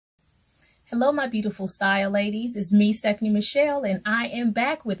Hello, my beautiful style ladies. It's me, Stephanie Michelle, and I am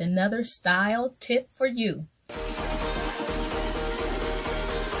back with another style tip for you.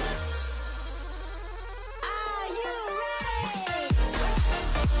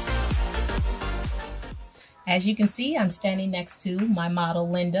 As you can see, I'm standing next to my model,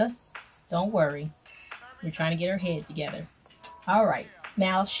 Linda. Don't worry, we're trying to get her head together. All right,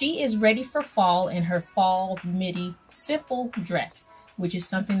 now she is ready for fall in her fall midi simple dress, which is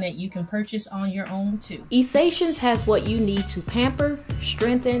something that you can purchase on your own too. Essations has what you need to pamper,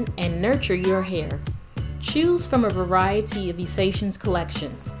 strengthen, and nurture your hair. Choose from a variety of Essations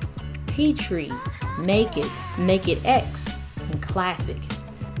collections: Tea Tree, Naked, Naked X, and Classic.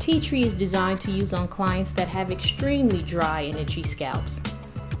 Tea Tree is designed to use on clients that have extremely dry and itchy scalps.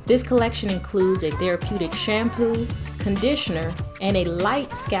 This collection includes a therapeutic shampoo, conditioner, and a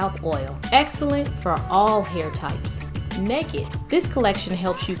light scalp oil, excellent for all hair types. Naked. This collection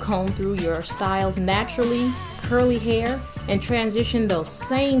helps you comb through your style's naturally curly hair and transition those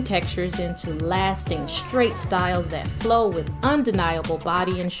same textures into lasting straight styles that flow with undeniable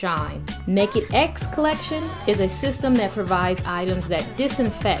body and shine. Naked X collection is a system that provides items that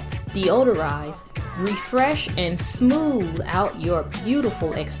disinfect, deodorize, refresh, and smooth out your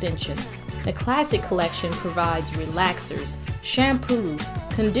beautiful extensions. The Classic collection provides relaxers, shampoos,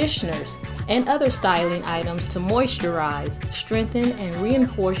 conditioners, and other styling items to moisturize, strengthen, and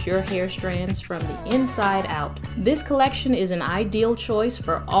reinforce your hair strands from the inside out. This collection is an ideal choice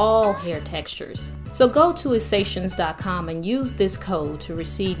for all hair textures. So go to Essations.com and use this code to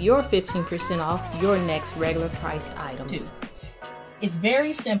receive your 15% off your next regular priced items. It's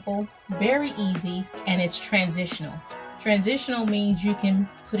very simple, very easy, and it's transitional. Transitional means you can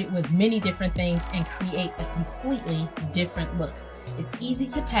put it with many different things and create a completely different look. It's easy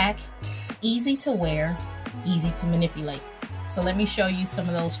to pack, easy to wear, easy to manipulate. So let me show you some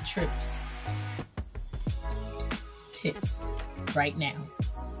of those tips right now.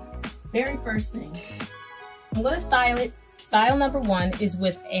 Very first thing, I'm going to style it. Style number one is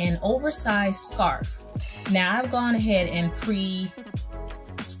with an oversized scarf. Now I've gone ahead and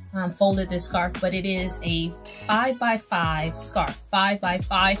folded this scarf, but it is a 5x5 scarf, 5 by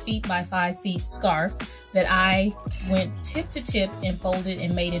 5 feet by 5 feet scarf that I went tip to tip and folded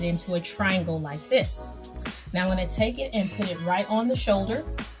and made it into a triangle like this. Now I'm going to take it and put it right on the shoulder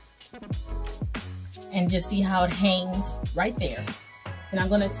and just see how it hangs right there. And I'm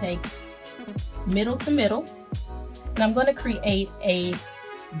going to take middle to middle and I'm going to create a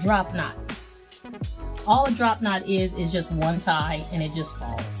drop knot. All a drop knot is just one tie and it just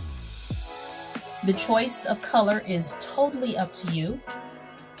falls. The choice of color is totally up to you.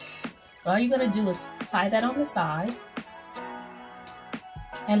 All you're going to do is tie that on the side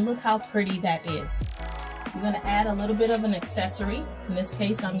and look how pretty that is. You're going to add a little bit of an accessory. In this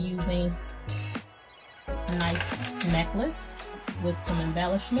case, I'm using a nice necklace with some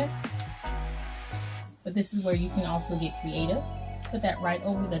embellishment. But this is where you can also get creative. Put that right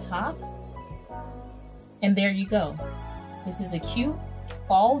over the top. And there you go. This is a cute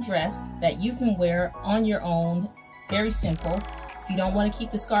fall dress that you can wear on your own. Very simple. If you don't want to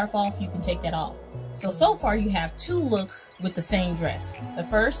keep the scarf off, you can take that off. So far you have two looks with the same dress. The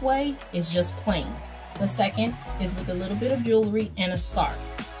first way is just plain. The second is with a little bit of jewelry and a scarf.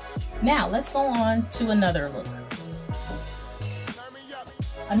 Now let's go on to another look.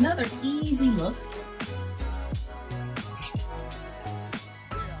 Another easy look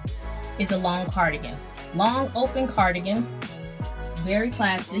is a long cardigan. Long open cardigan, very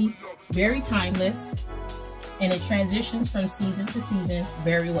classy, very timeless, and it transitions from season to season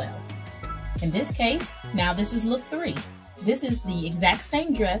very well. In this case, now this is look 3. This is the exact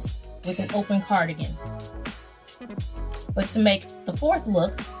same dress with an open cardigan. But to make the fourth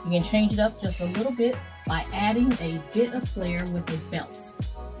look, you can change it up just a little bit by adding a bit of flair with a belt.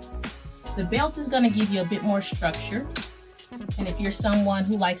 The belt is going to give you a bit more structure. And if you're someone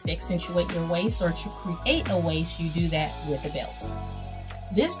who likes to accentuate your waist or to create a waist, you do that with a belt.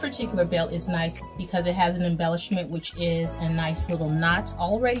 This particular belt is nice because it has an embellishment, which is a nice little knot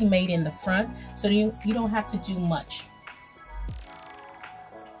already made in the front, so you don't have to do much.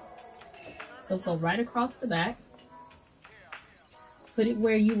 So go right across the back, put it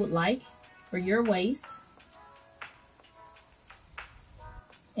where you would like for your waist,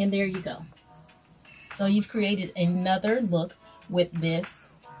 and there you go. So you've created another look with this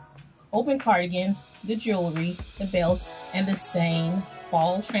open cardigan, the jewelry, the belt, and the same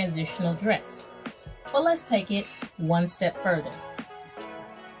fall transitional dress. But let's take it one step further.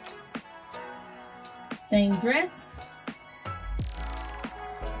 Same dress,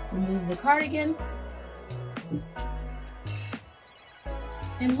 remove the cardigan,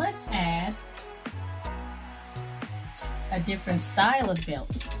 And let's add a different style of belt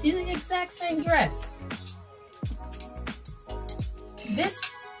to the exact same dress. This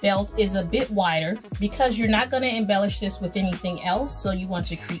belt is a bit wider because you're not going to embellish this with anything else. So you want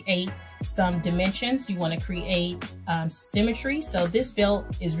to create some dimensions. You want to create symmetry. So this belt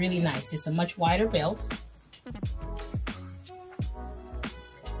is really nice. It's a much wider belt.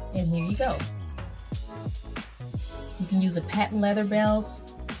 And here you go. You can use a patent leather belt.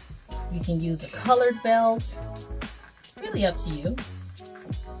 You can use a colored belt. Really up to you.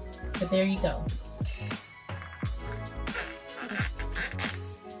 But there you go.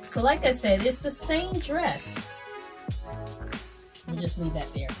 So like I said, it's the same dress. We'll just leave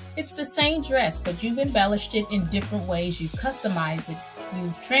that there. It's the same dress, but you've embellished it in different ways. You've customized it.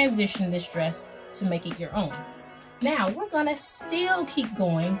 You've transitioned this dress to make it your own. Now, we're gonna still keep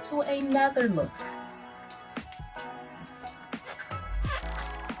going to another look.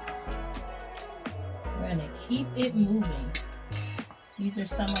 We're gonna keep it moving. These are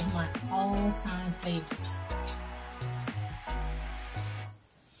some of my all-time favorites.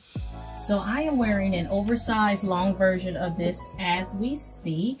 So I am wearing an oversized long version of this as we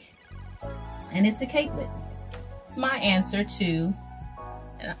speak, and it's a capelet. It's my answer to,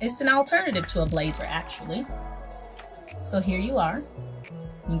 it's an alternative to a blazer actually. So here you are.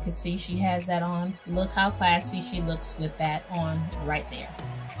 You can see she has that on. Look how classy she looks with that on right there.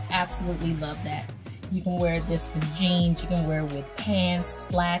 Absolutely love that. You can wear this with jeans, you can wear it with pants,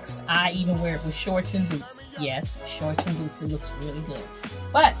 slacks. I even wear it with shorts and boots. Yes, shorts and boots, it looks really good.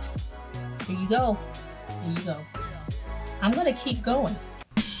 But here you go. Here you go. I'm gonna keep going.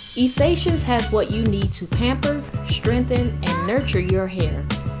 Essations has what you need to pamper, strengthen, and nurture your hair.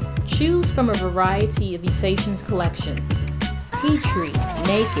 Choose from a variety of Essations collections. Tea Tree,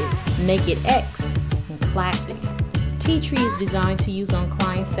 Naked, Naked X, and Classic. Tea Tree is designed to use on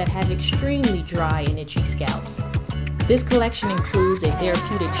clients that have extremely dry and itchy scalps. This collection includes a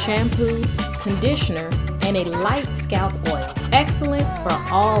therapeutic shampoo, conditioner, and a light scalp oil. Excellent for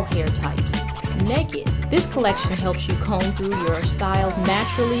all hair types. Naked. This collection helps you comb through your styles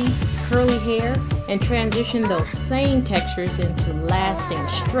naturally, curly hair, and transition those same textures into lasting,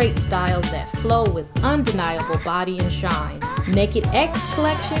 straight styles that flow with undeniable body and shine. Naked X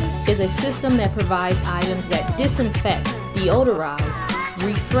collection is a system that provides items that disinfect, deodorize,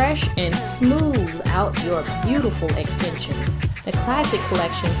 refresh, and smooth out your beautiful extensions. The Classic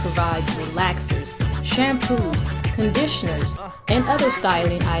collection provides relaxers, shampoos, conditioners, and other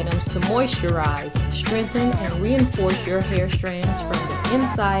styling items to moisturize, strengthen, and reinforce your hair strands from the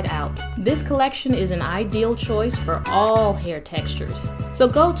inside out. This collection is an ideal choice for all hair textures. So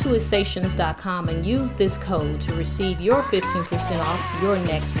go to Essations.com and use this code to receive your 15% off your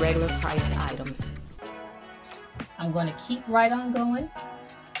next regular priced items. I'm going to keep right on going,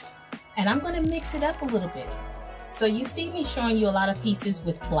 and I'm going to mix it up a little bit. So you see me showing you a lot of pieces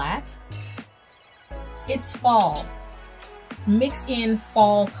with black. It's fall. Mix in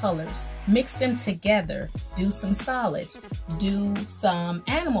fall colors. Mix them together. Do some solids. Do some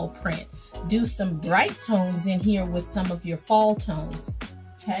animal print. Do some bright tones in here with some of your fall tones.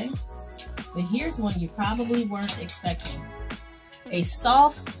 Okay? But here's one you probably weren't expecting. A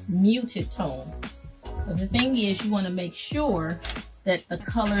soft, muted tone. But the thing is, you want to make sure that the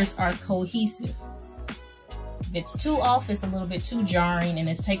colors are cohesive. If it's too off, it's a little bit too jarring and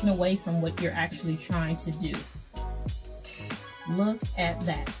it's taken away from what you're actually trying to do. Look at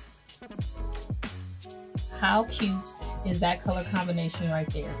that. How cute is that color combination right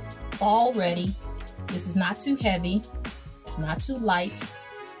there? Fall ready. This is not too heavy. It's not too light.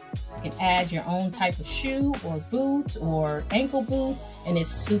 You can add your own type of shoe or boot or ankle boot, and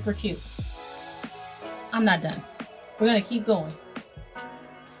it's super cute. I'm not done. We're gonna keep going.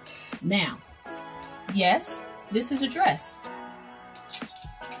 Now, yes, this is a dress.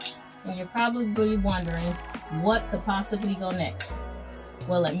 And you're probably wondering what could possibly go next.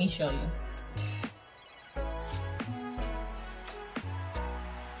 Well, let me show you.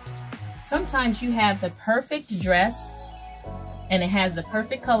 Sometimes you have the perfect dress and it has the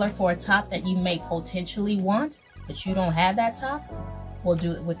perfect color for a top that you may potentially want, but you don't have that top. We'll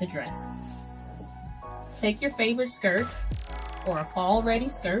do it with the dress. Take your favorite skirt or a fall ready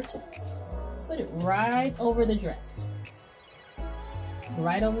skirt, put it right over the dress.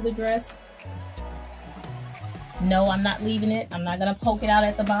 Right over the dress. No, I'm not leaving it. I'm not going to poke it out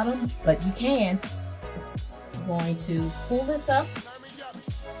at the bottom, but you can. I'm going to pull this up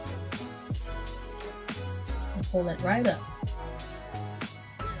and pull it right up.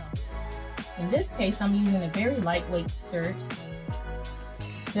 In this case, I'm using a very lightweight skirt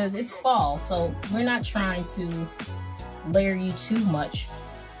because it's fall, so we're not trying to layer you too much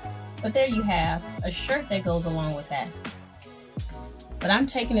But there you have a shirt that goes along with that. But I'm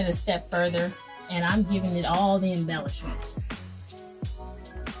taking it a step further and I'm giving it all the embellishments.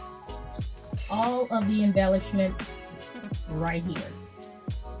 All of the embellishments right here.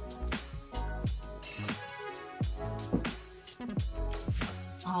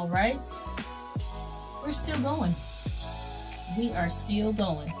 All right, we're still going. We are still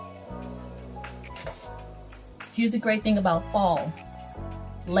going. Here's the great thing about fall,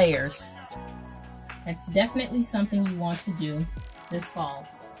 layers. That's definitely something you want to do this fall.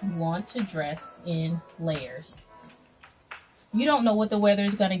 You want to dress in layers. You don't know what the weather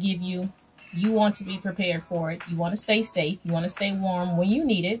is going to give you. You want to be prepared for it. You want to stay safe. You want to stay warm when you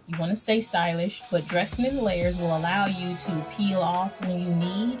need it. You want to stay stylish, but dressing in layers will allow you to peel off when you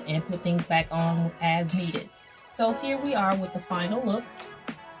need and put things back on as needed. So here we are with the final look.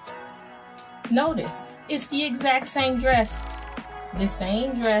 Notice, it's the exact same dress. The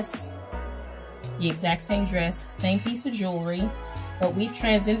same dress, the exact same dress, same piece of jewelry, but we've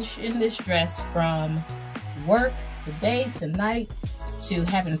transitioned this dress from work to day to night to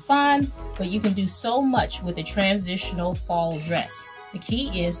having fun, but you can do so much with a transitional fall dress. The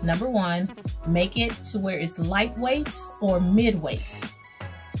key is, number one, make it to where it's lightweight or midweight.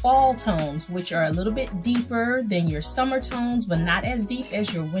 Fall tones, which are a little bit deeper than your summer tones, but not as deep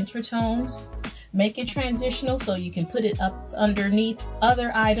as your winter tones. Make it transitional so you can put it up underneath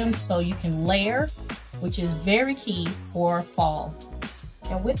other items so you can layer, which is very key for fall.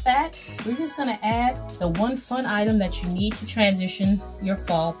 And with that, we're just going to add the one fun item that you need to transition your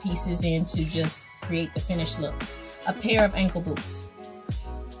fall pieces in to just create the finished look. A pair of ankle boots.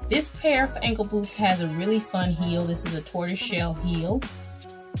 This pair of ankle boots has a really fun heel. This is a tortoiseshell heel.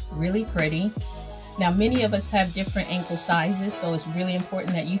 Really pretty. Now, many of us have different ankle sizes, so it's really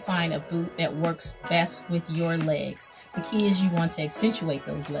important that you find a boot that works best with your legs. The key is you want to accentuate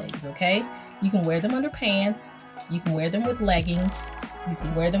those legs, okay? You can wear them under pants. You can wear them with leggings. You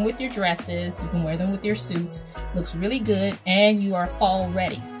can wear them with your dresses. You can wear them with your suits. Looks really good, and you are fall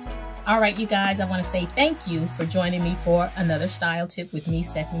ready. All right, you guys, I want to say thank you for joining me for another style tip with me,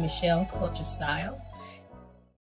 Stephanie Michelle, Coach of Style.